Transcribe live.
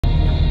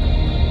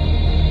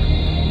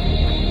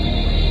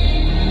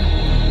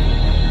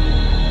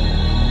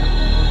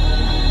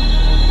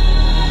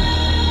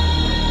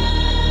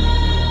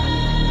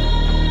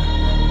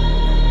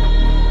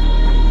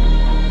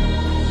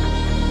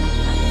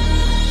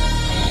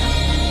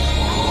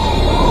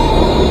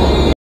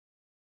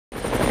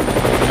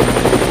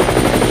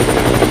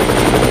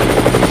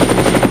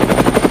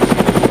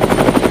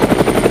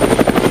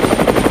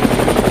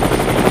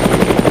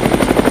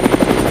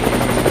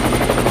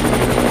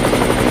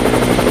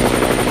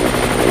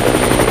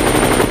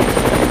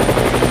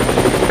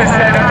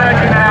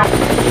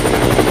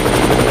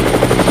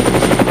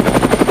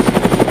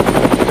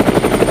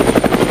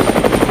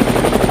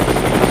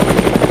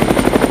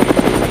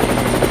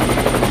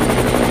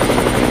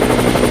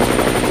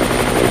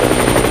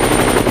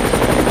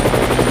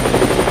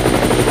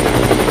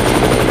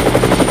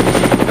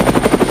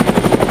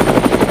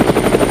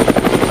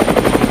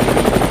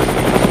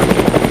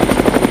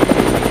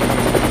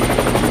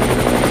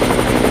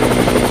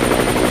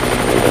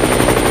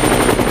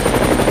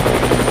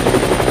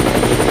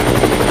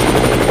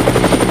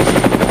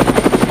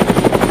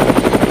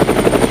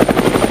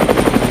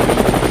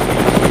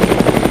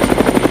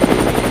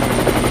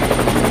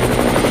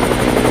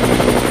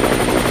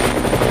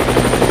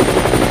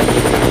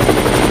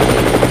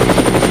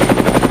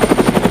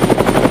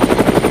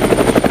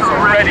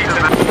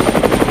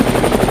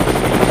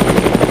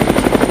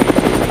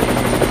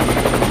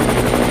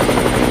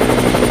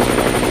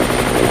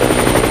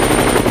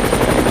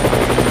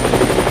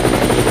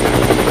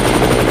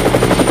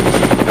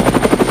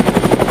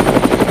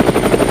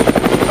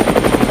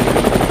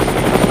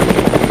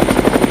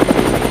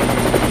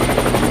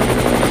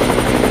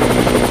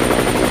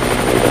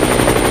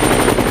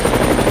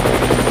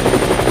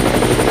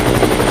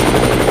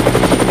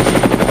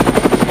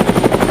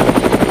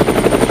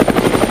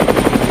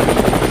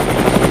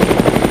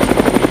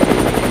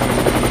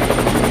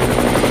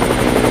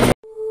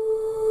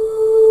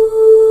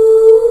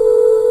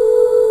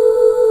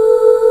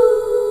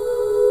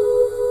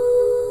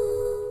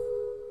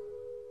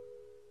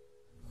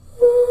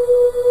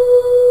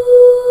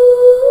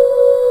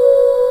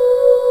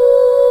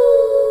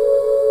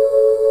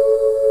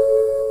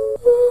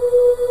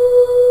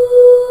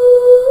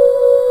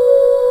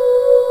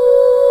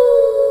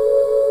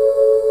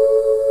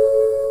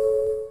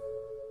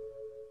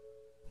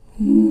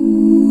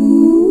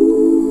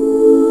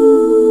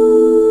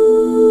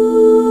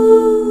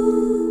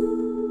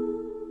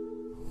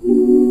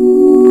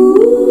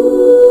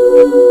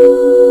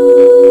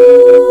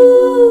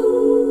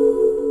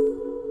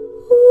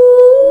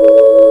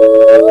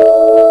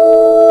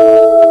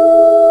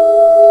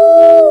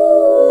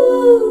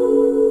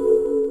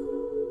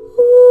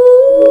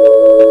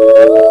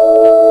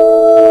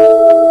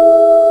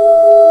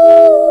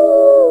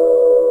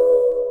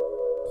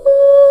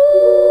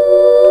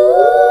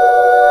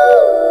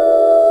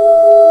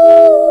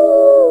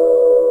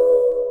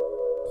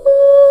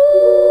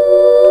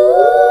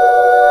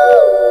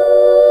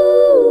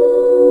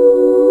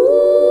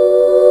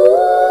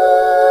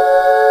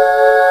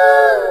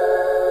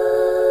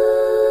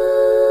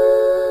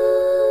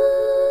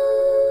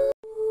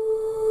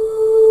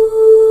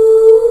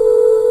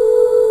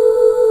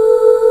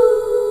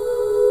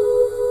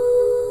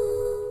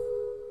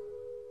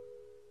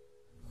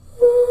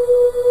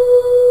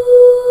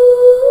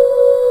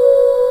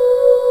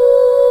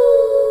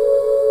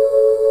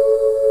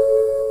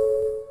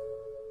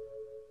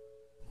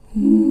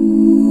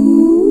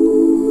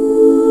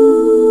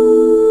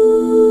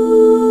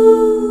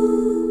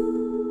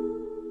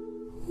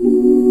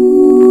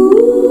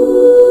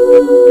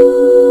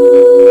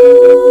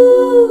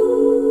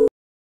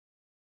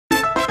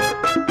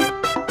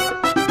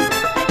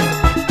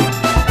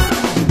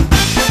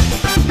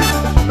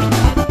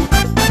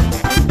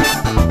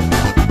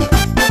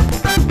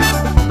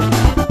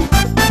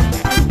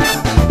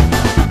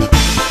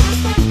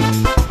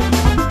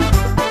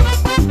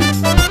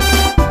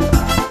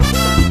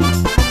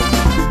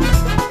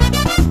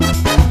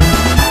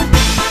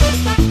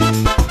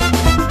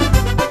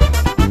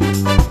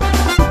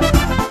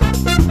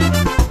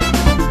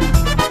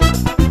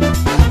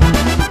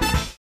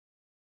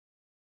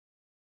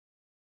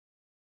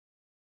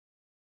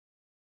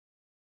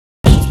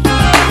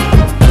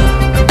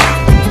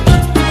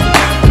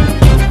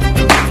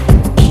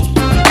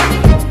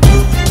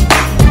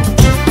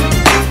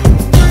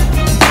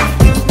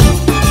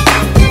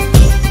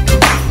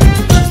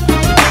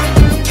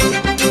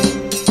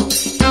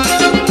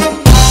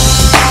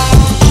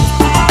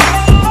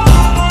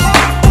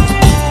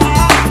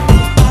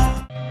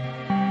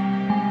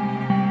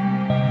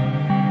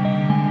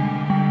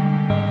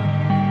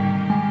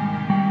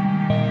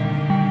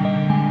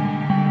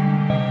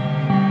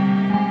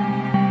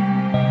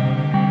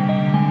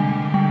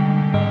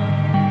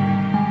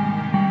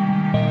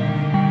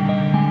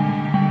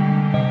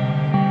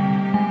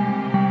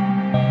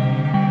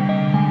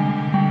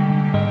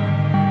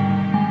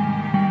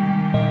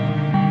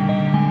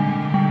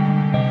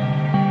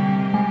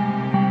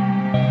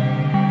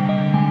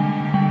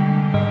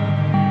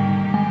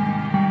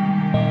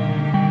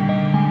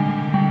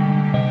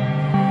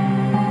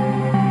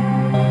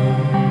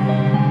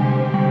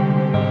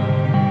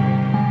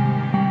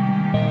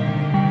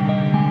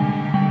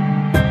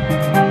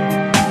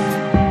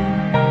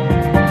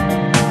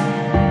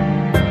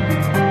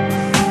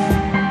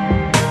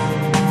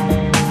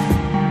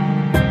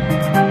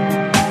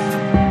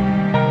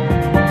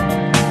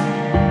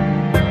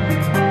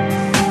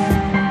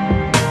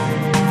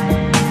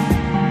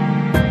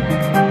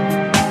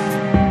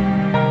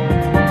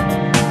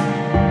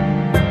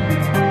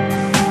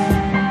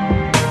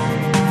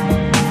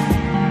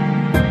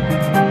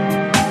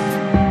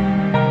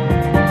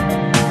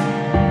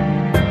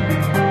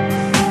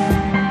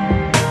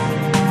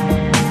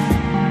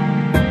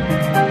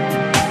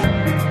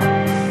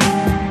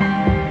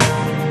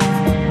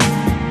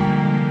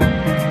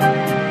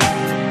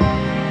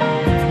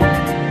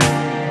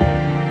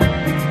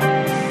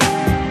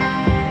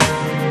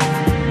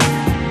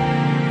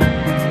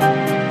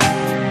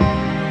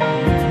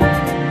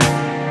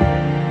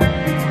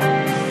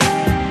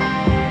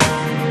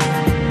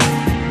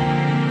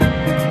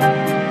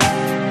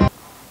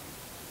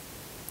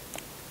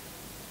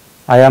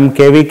I am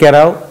KV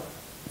Kerav,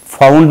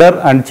 founder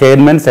and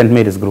chairman St.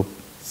 Mary's Group.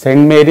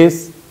 St. Mary's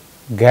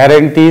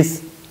guarantees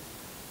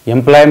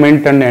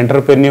employment and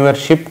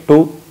entrepreneurship to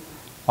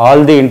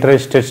all the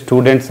interested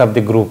students of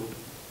the group.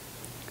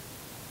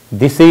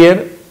 This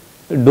year,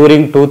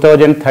 during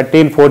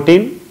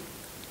 2013-14,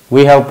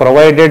 we have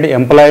provided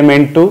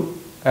employment to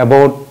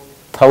about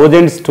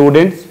 1,000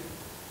 students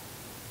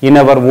in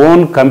our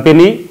own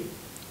company,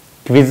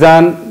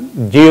 Quizan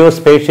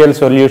Geospatial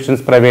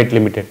Solutions Private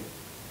Limited.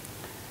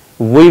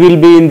 We will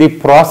be in the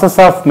process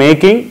of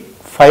making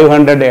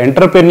 500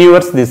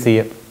 entrepreneurs this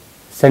year.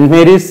 St.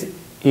 Mary's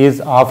is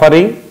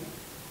offering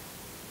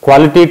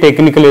quality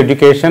technical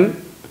education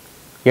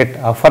at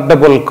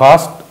affordable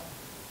cost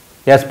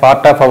as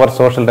part of our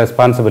social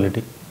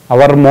responsibility.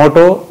 Our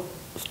motto,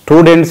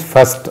 students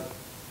first,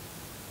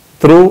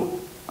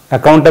 through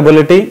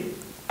accountability,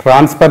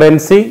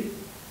 transparency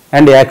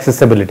and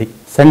accessibility.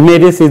 St.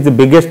 Mary's is the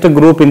biggest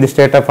group in the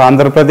state of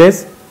Andhra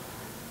Pradesh.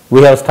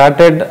 We have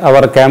started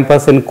our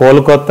campus in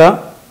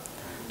Kolkata.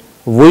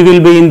 We will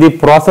be in the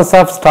process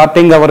of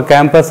starting our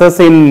campuses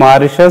in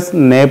Mauritius,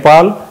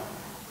 Nepal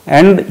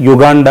and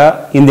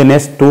Uganda in the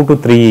next 2 to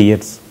 3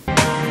 years.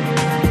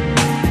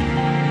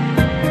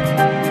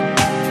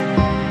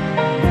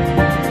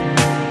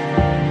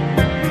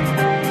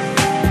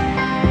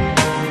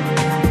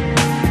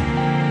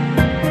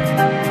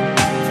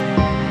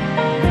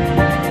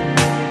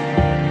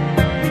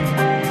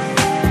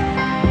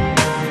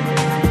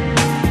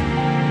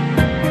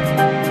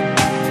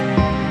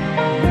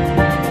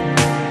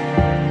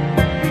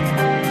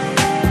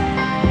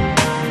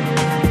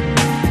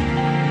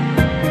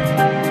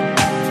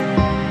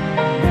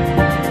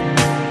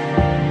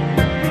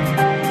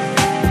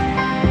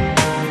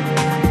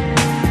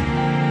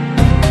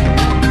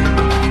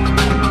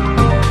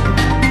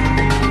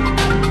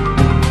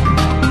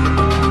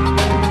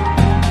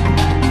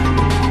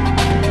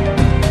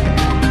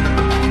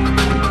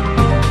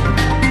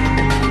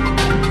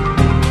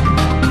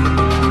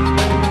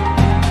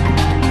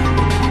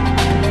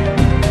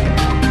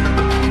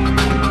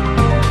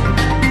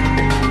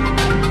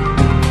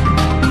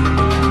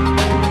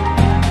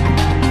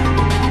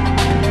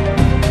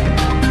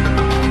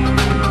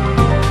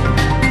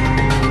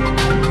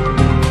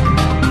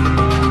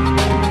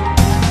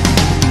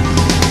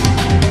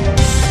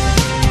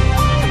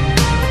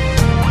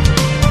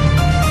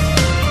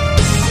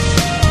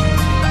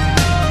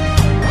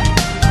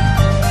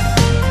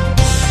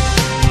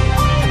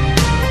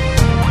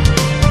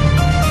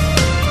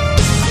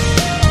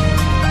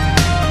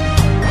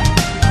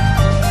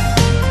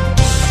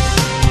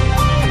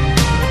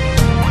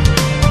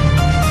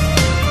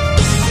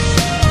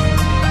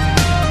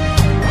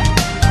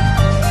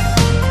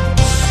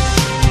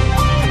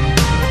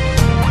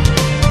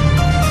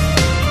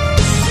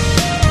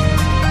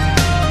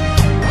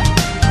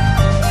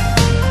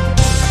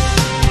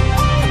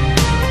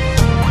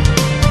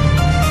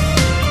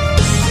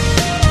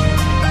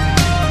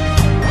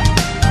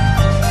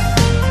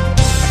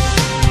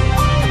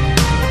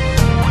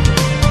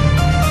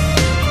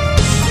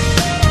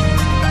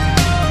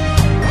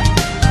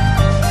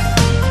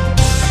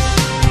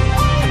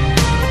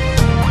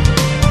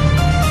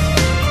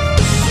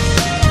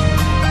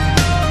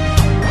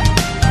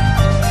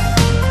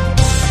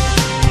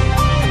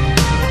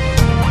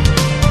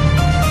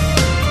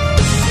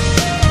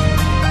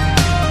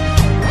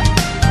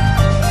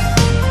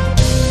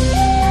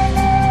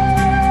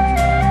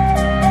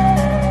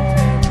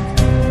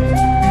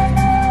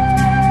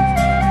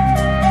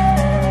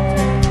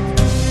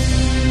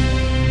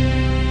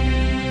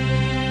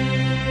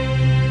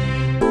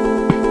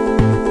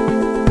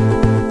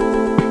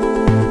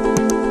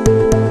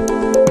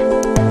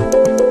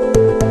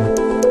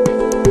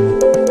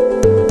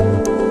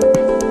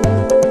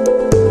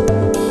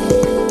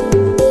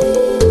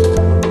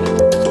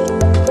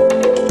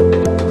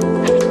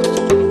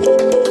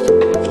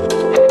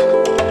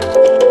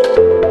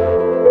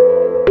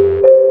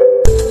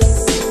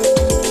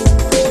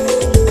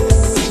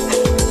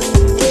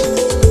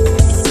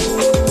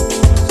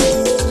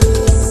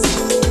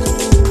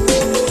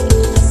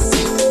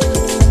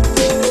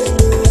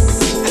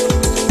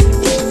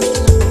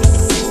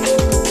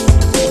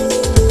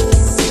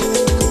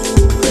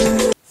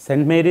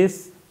 St.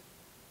 Mary's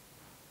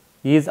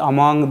is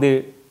among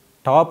the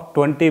top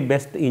 20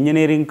 best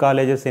engineering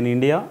colleges in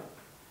India.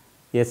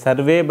 A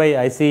survey by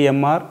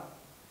ICMR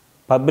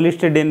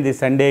published in the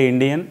Sunday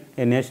Indian,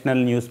 a national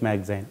news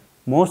magazine.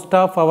 Most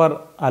of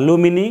our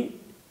alumni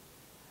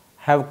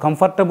have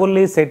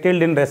comfortably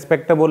settled in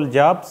respectable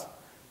jobs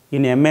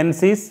in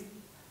MNCs,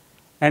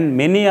 and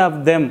many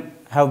of them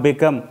have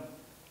become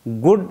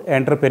good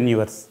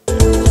entrepreneurs.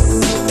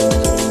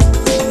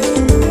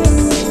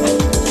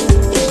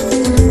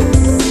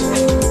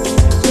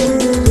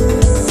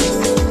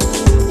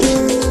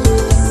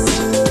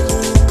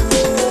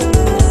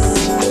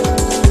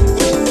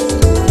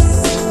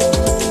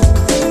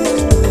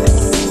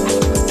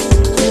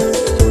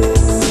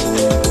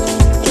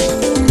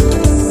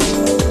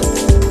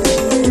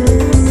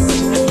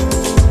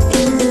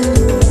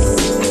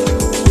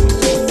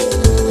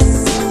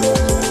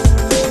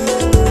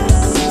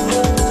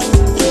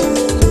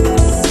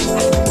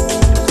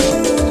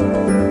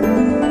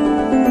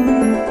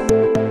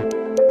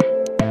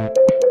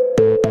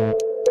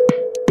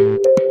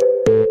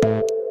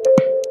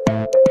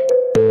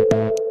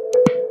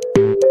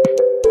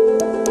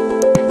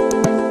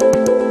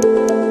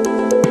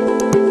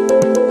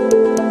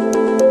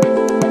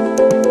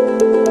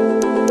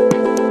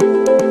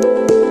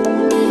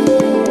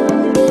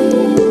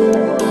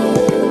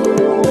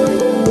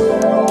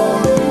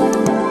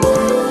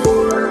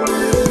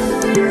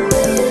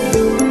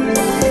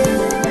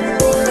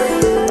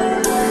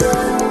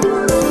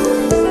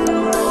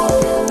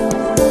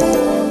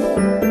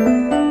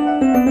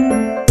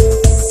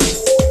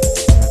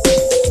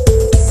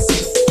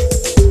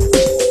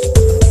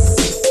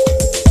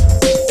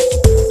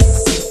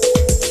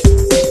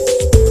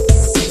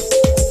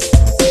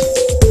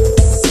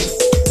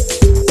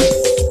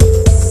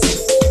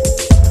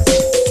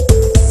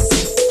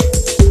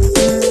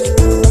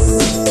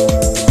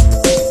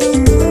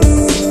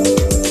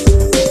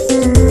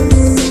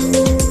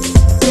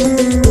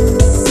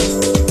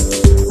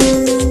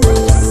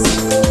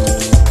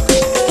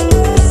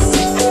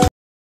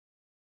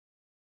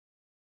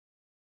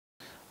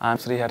 I am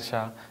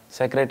Sriharsha,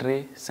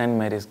 Secretary, St.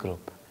 Mary's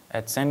Group.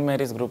 At St.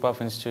 Mary's Group of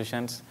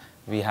Institutions,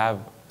 we have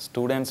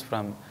students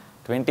from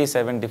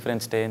 27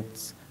 different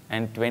states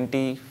and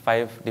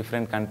 25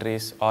 different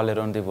countries all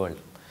around the world.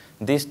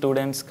 These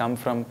students come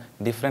from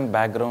different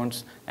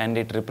backgrounds and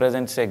it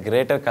represents a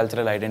greater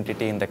cultural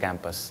identity in the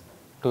campus.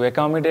 To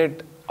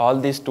accommodate all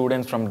these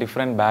students from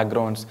different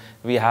backgrounds,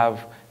 we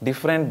have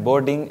different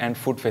boarding and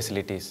food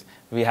facilities.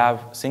 We have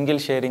single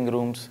sharing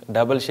rooms,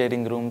 double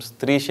sharing rooms,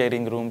 3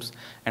 sharing rooms,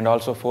 and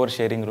also 4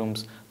 sharing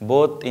rooms,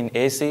 both in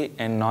AC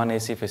and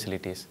non-AC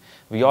facilities.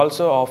 We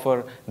also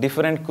offer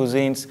different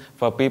cuisines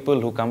for people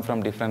who come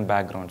from different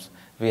backgrounds.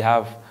 We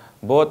have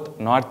both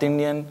North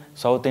Indian,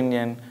 South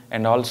Indian,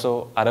 and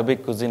also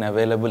Arabic cuisine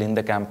available in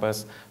the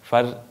campus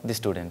for the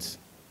students.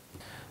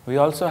 We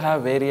also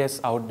have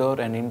various outdoor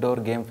and indoor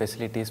game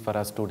facilities for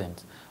our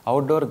students.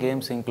 Outdoor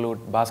games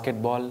include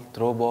basketball,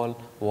 throwball,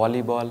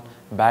 volleyball,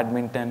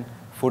 badminton,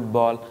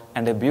 football,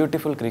 and a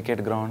beautiful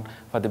cricket ground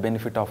for the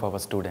benefit of our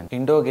students.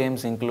 Indoor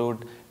games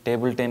include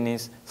table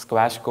tennis,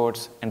 squash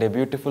courts, and a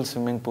beautiful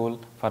swimming pool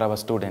for our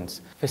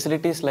students.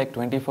 Facilities like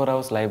 24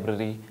 hours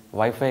library,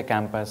 Wi-Fi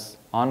campus,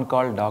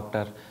 on-call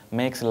doctor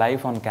makes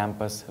life on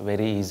campus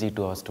very easy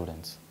to our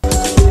students.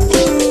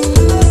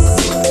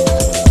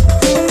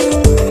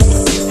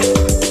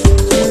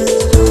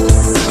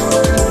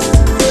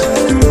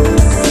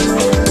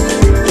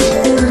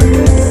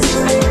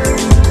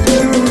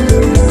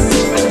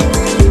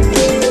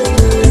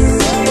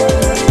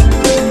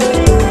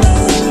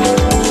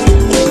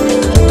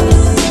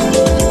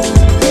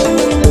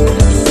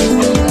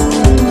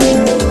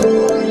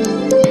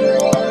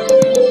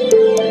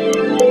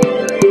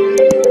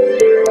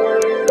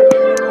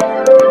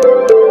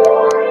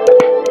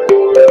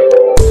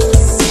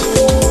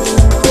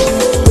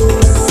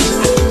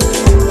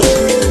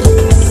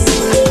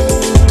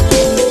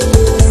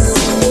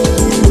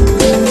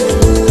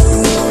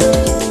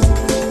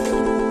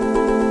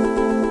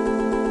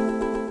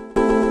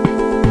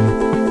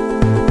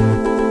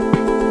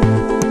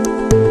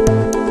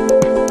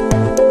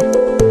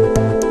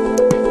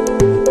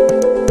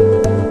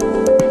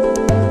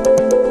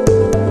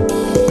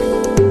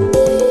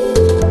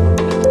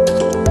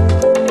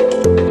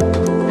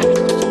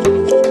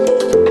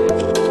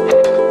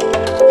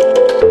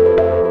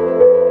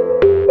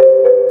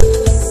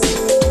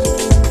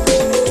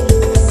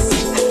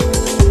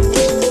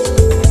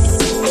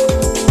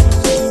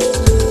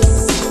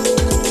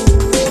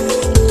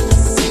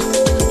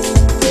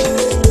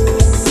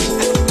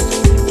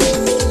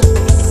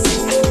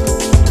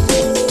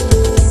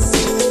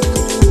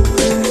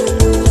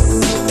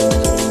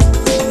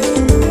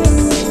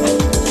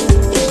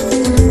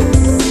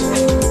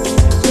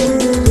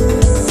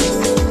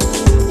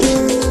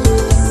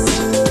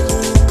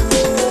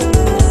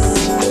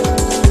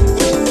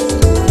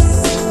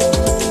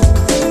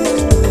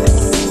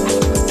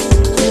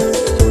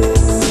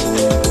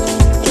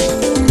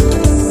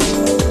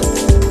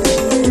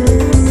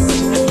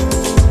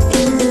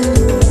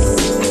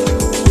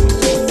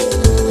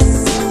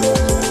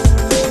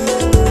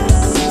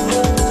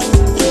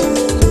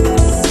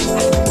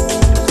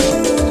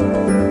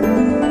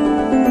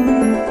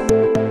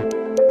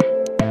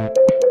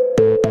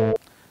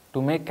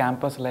 To make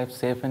campus life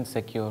safe and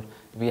secure,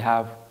 we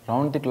have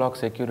round-the-clock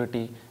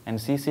security and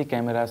CC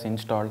cameras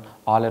installed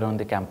all around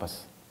the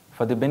campus.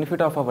 For the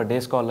benefit of our day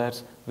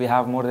scholars, we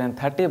have more than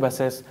 30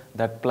 buses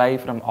that ply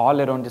from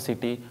all around the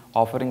city,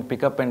 offering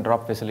pick-up and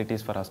drop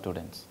facilities for our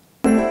students.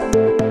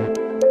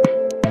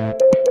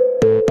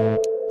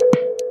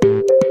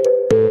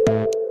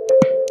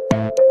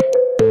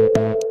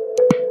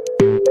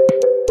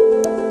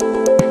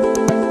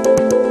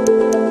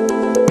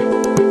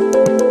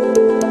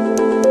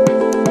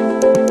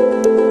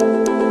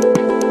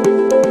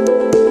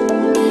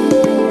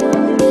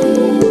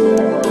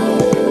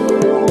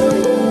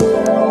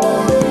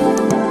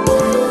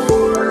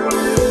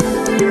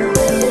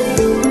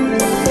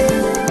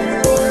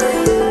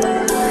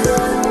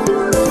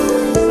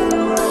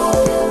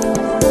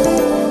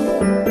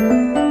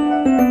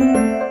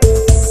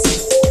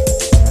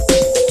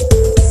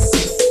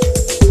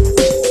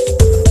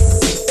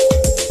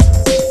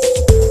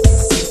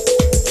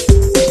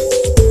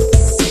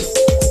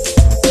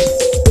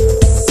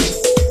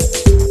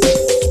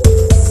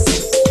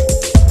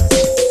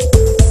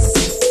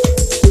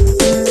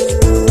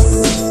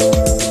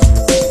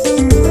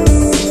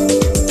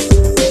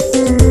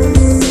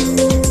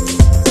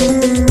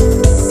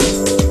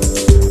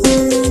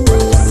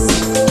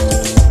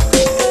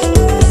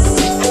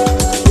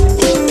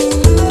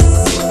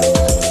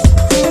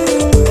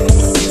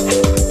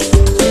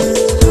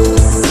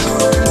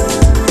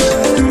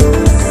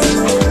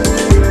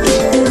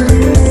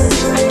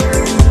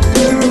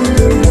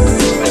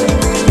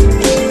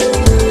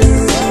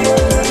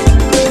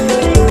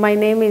 My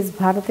name is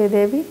Bharati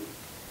Devi,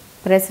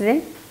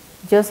 President,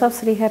 Joseph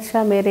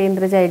Sriharsha Mary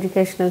Indraja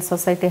Educational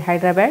Society,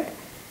 Hyderabad,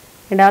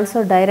 and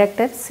also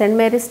Director, St.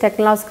 Mary's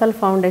Technological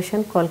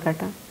Foundation,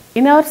 Kolkata.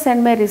 In our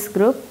St. Mary's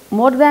group,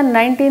 more than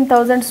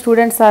 19,000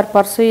 students are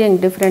pursuing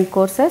different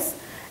courses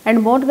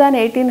and more than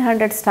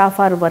 1800 staff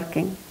are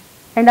working.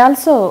 And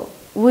also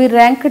we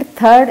ranked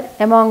third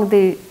among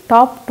the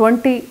top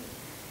 20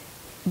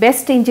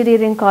 best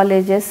engineering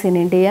colleges in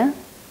India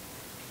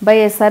by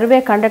a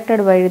survey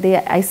conducted by the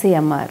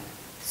ICMR.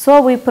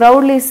 So we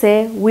proudly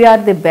say we are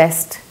the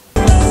best.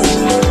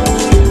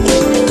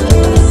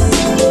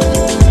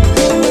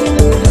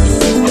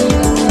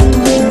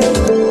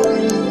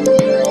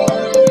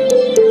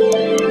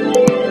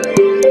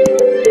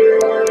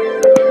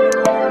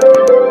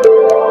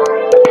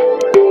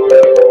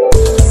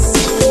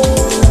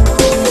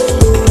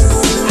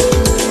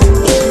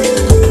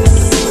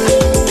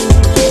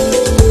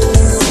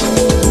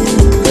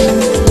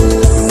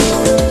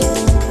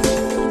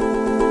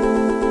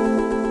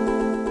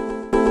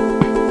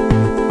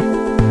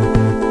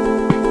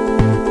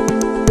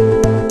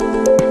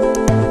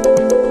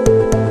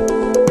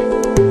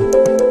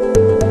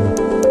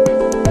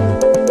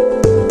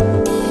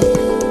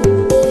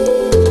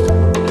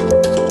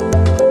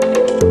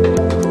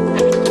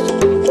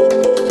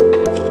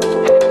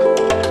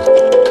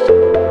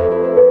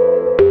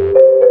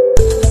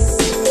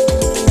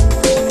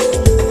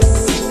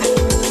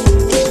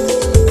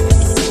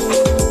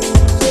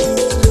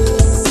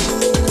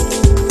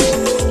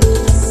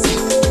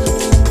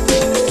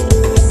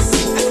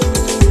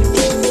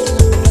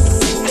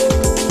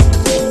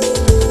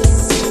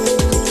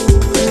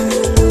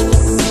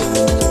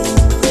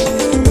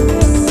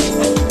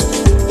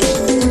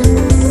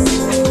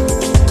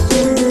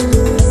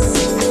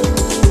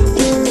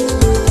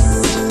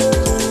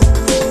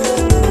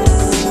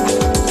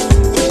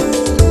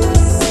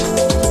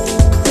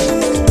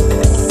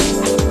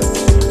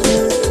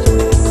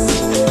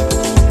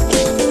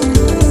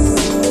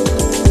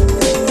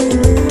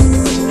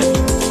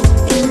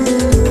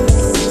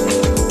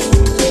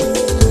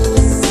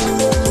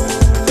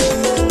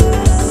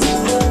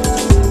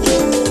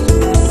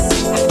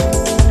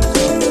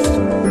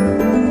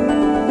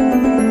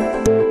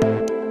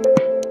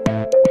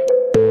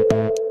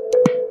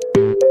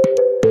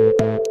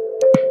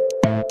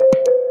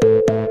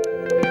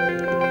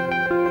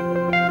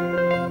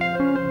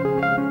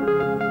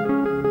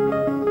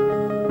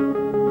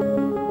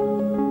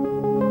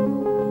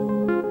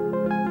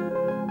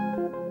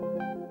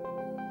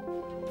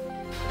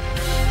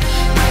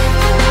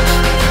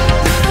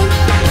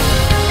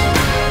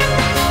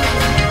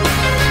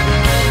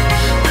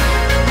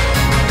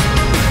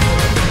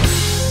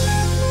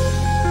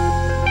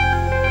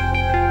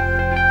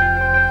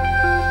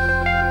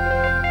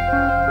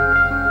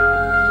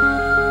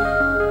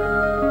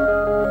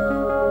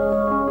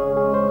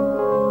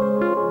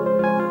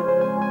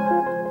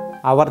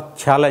 Our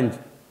challenge,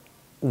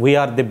 we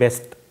are the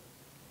best.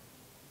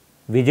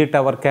 Visit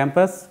our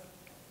campus,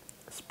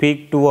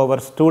 speak to our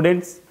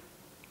students,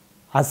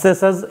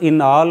 assess us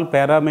in all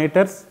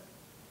parameters,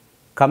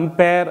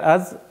 compare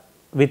us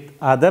with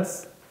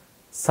others,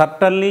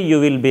 certainly you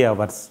will be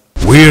ours.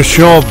 We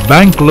assure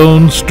bank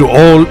loans to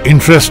all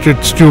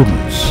interested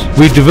students.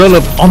 We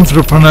develop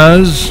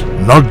entrepreneurs,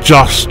 not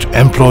just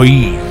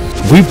employees.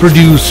 We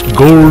produce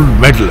gold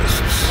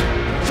medalists.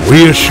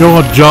 We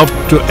assure job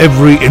to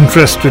every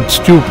interested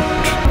student.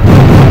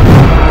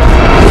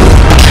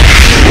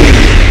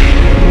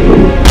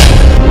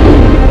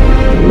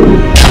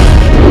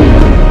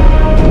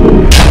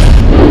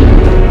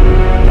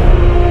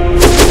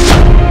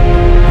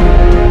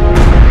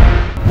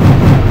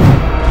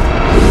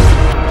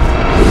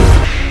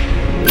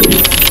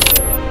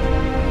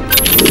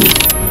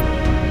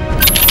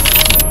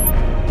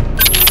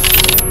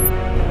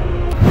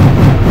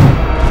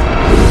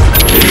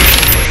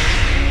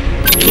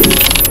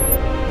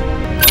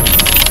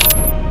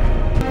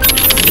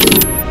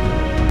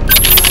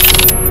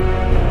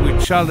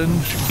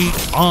 Challenge, we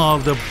are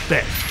the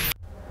best.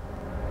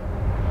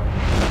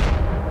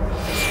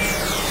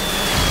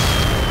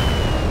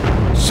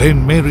 St.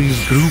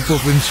 Mary's Group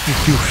of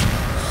Institutions.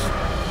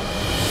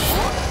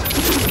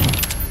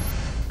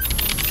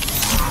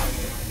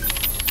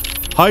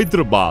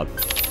 Hyderabad,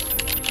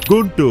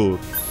 Guntur,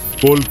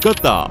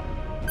 Kolkata,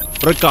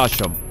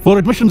 Prakasham. For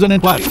admissions and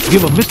inquiries,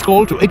 give a missed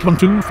call to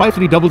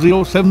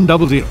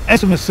 812-5300-700,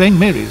 SMS St.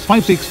 Mary's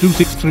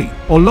 56263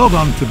 or log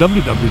on to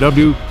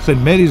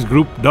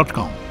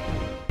www.stmarysgroup.com.